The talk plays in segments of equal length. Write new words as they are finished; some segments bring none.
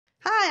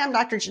Hi, I'm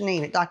Dr.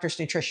 Janine at Doctor's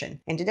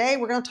Nutrition, and today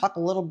we're going to talk a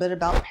little bit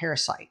about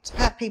parasites.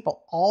 I have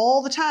people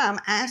all the time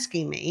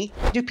asking me,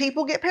 do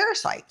people get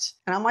parasites?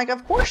 And I'm like,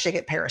 of course you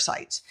get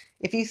parasites.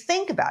 If you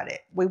think about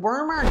it, we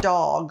worm our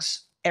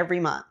dogs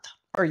every month,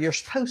 or you're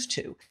supposed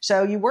to.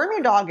 So you worm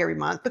your dog every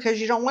month because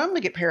you don't want them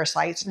to get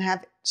parasites and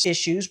have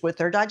issues with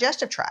their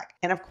digestive tract.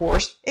 And of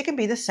course, it can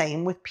be the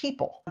same with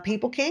people.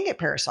 People can get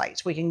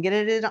parasites. We can get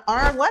it on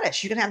our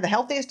lettuce. You can have the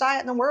healthiest diet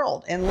in the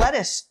world, and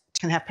lettuce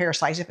can have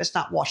parasites if it's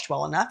not washed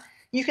well enough.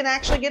 You can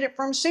actually get it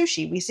from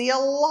sushi. We see a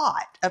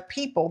lot of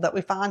people that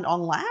we find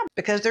on lab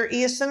because their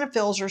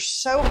eosinophils are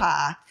so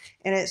high,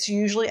 and it's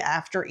usually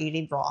after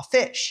eating raw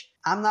fish.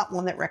 I'm not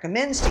one that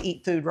recommends to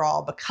eat food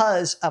raw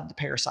because of the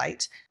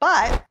parasites,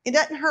 but it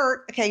doesn't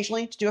hurt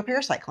occasionally to do a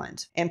parasite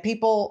cleanse. And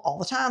people all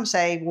the time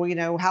say,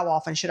 well, how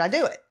often should I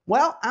do it?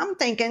 Well, I'm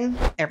thinking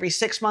every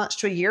 6 months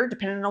to a year,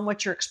 depending on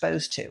what you're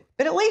exposed to,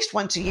 but at least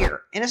once a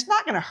year. And it's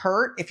not going to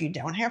hurt if you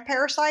don't have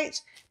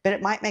parasites, but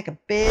it might make a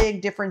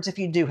big difference if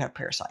you do have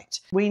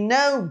parasites. We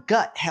know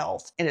gut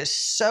health, it is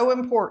so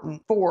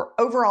important for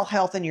overall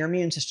health in your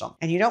immune system.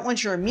 And you don't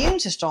want your immune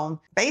system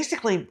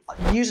basically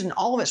using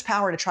all of its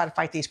power to try to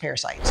fight these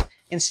parasites.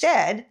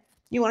 Instead,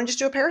 you want to just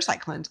do a parasite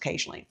cleanse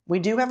occasionally. We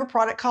do have a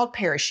product called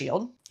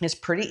Parashield. It's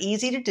pretty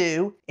easy to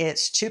do.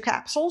 It's 2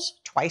 capsules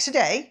twice a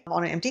day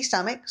on an empty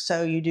stomach.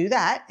 So you do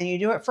that and you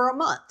do it for a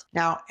month.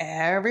 Now,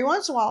 every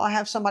once in a while, I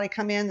have somebody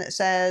come in that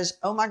says,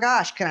 oh my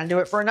gosh, can I do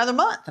it for another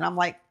month? And I'm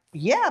like,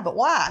 yeah, but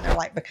why? And they're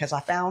like, because I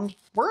found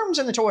worms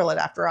in the toilet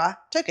after I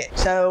took it.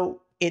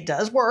 So it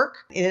does work.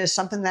 It is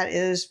something that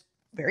is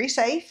very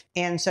safe.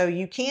 And so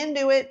you can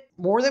do it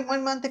more than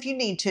 1 month if you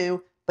need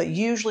to, but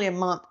usually a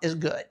month is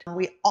good.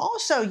 We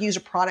also use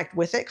a product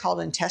with it called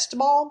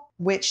Intesti-Bol,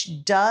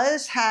 which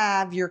does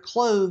have your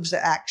cloves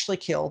that actually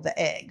kill the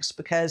eggs.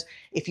 Because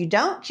if you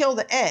don't kill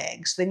the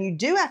eggs, then you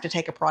do have to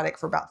take a product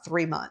for about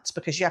 3 months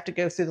because you have to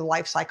go through the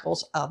life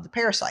cycles of the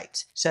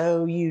parasites.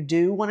 So you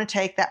do want to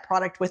take that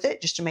product with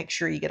it just to make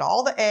sure you get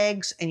all the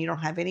eggs and you don't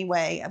have any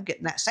way of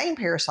getting that same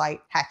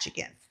parasite hatch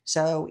again.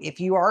 So if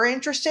you are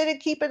interested in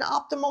keeping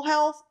optimal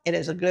health, it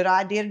is a good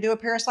idea to do a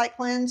parasite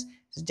cleanse.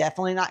 It's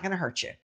definitely not going to hurt you.